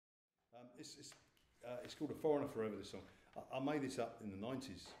It's called A Foreigner Forever, this song. I made this up in the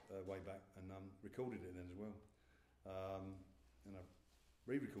 90s way back and recorded it then as well. And I've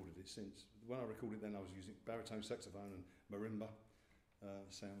re-recorded it since. When I recorded it then I was using baritone saxophone and marimba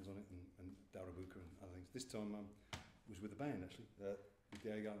sounds on it and darabuka and other things. This time was with the band actually, with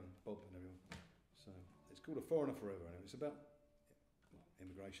Diego and Bob and everyone. So it's called A Foreigner Forever and it's about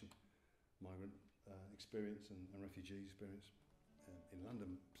immigration, migrant experience and refugee experience in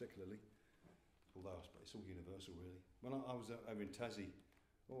London particularly. Although it's all universal really. When I was over in Tassie,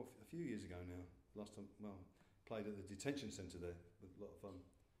 a few years ago now, last time, played at the detention centre there with a lot of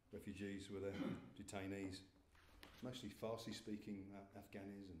refugees who were there, detainees, mostly Farsi-speaking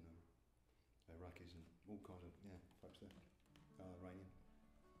Afghanis and Iraqis and all kinds of folks there, Iranian.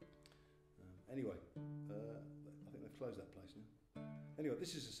 Anyway, I think they've closed that place now. Anyway,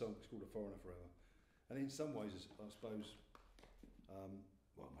 this is a song. It's called A Foreigner Forever, and in some ways, I suppose,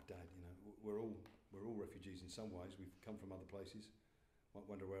 my dad, we're all refugees in some ways. We've come from other places. Might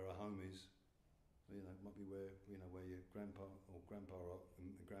wonder where our home is. It might be where your grandpa are,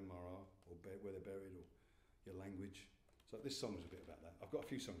 and grandma are, or where they're buried, or your language. So this song is a bit about that. I've got a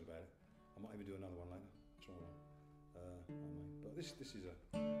few songs about it. I might even do another one later. Try one. But this is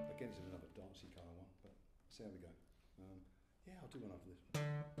again it's another dancey kind of one. But see how we go. I'll do one after this.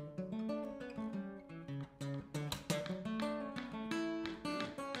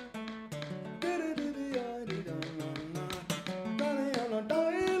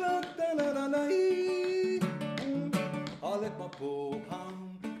 I left my poor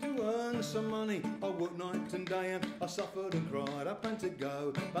home to earn some money. I worked night and day and I suffered and cried. I planned to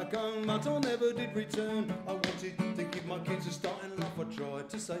go back home but I never did return. I wanted to give my kids a start in life. I tried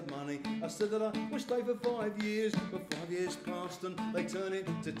to save money. I said that I would stay for 5 years. But 5 years passed and they turned it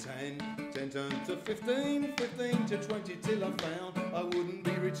to 10. 10 turned to 15, 15 to 20 till I found I wouldn't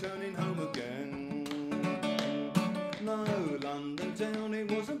be returning home again. No, London town, it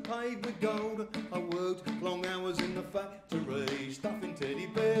wasn't paved with gold. I worked long hours in the factory, stuffing teddy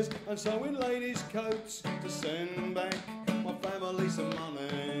bears and sewing ladies' coats to send back my family some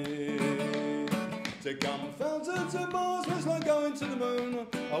money. To come Felton to Mars was like going to the moon.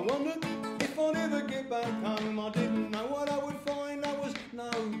 I wondered if I'd ever get back home. I didn't know what I would find. I was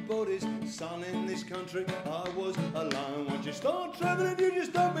nobody's son in this country. I was alone. Once you start travelling, you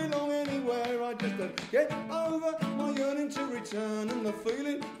just don't belong anywhere. I just don't get over my yearning to return and the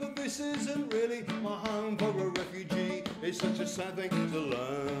feeling that this isn't really my home. For a refugee, it's such a sad thing to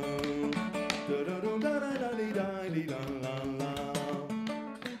learn.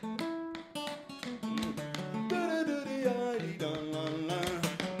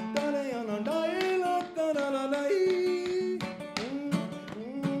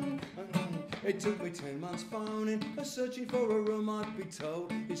 It took me 10 months phoning, searching for a room. I'd be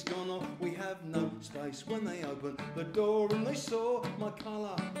told it's gone off, we have no space. When they opened the door and they saw my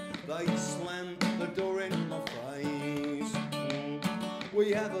colour, they slammed the door in my face.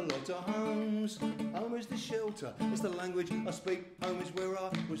 We have a lot of homes. Home is the shelter, it's the language I speak. Home is where I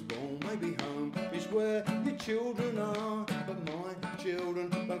was born. Maybe home is where your children are, but my children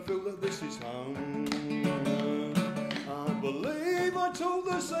don't feel that this is home. I believe I talk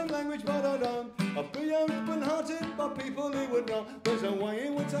the same language, but I don't. I'd be open-hearted by people who would know. There's a way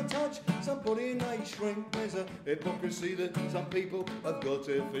in which I touch somebody and they shrink. There's a hypocrisy that some people have got.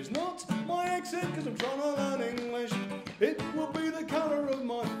 If it's not my accent, cause I'm trying to learn English, it will be the colour of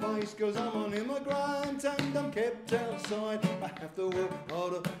my face, cause I'm an immigrant and I'm kept outside. I have to work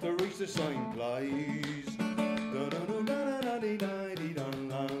harder to reach the same place.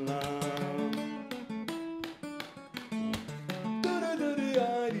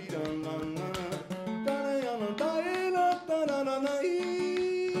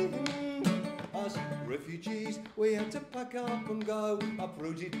 Us refugees, we had to pack up and go.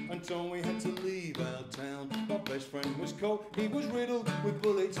 Uprooted until we had to leave our town. My best friend was caught, he was riddled with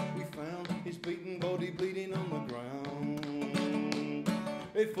bullets. We found his beaten body bleeding on the ground.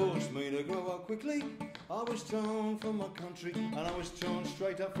 It forced me to grow up quickly. I was torn from my country and I was torn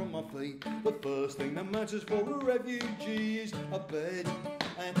straight up from my feet. The first thing that matters for a refugee is a bed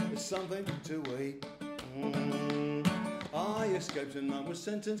and something to eat. I escaped and I was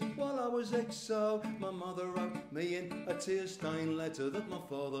sentenced while I was exiled. My mother wrote me in a tear-stained letter that my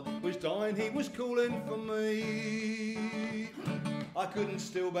father was dying, he was calling for me. I couldn't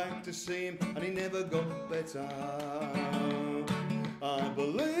steal back to see him and he never got better. I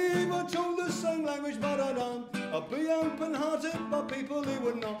believe I talk the same language but I don't. I'll be open-hearted, but people who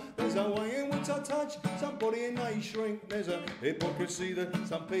would not. There's a way in which I touch somebody and they shrink. There's a hypocrisy that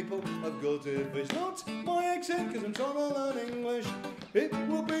some people have got. If it's not my accent, cause I'm trying to learn English, it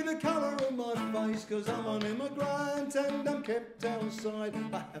will be the colour of my face, cause I'm an immigrant and I'm kept outside.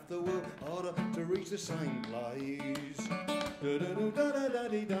 I have to work harder to reach the same place.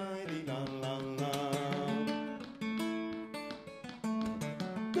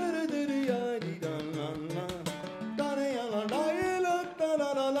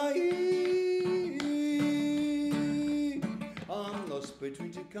 I'm lost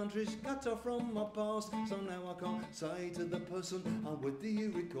between two countries, cut off from my past. So now I can't say to the person I'm with, do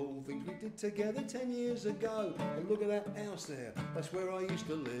you recall things we did together 10 years ago? Oh, look at that house there, that's where I used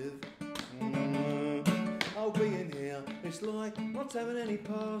to live. Oh, being here, it's like not having any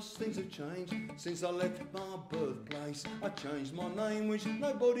past. Things have changed since I left my birthplace. I changed my name, which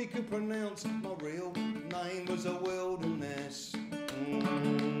nobody could pronounce. My real name was a wilderness.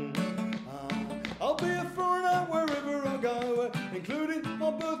 I'll be a foreigner wherever I go, including my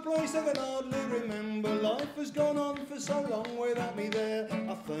birthplace. I can hardly remember. Life has gone on for so long without me there.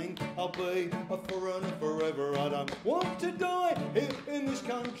 I think I'll be a foreigner forever. I don't want to die here in this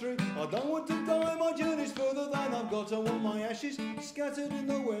country. I don't want to die. My journey's further than I've got. I want my ashes scattered in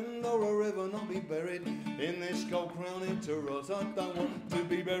the wind or a river, not be buried in this cold ground into rot. I don't want to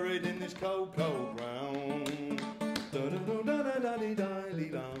be buried in this cold, cold ground. Da da da da da da da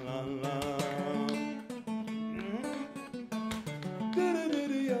da da.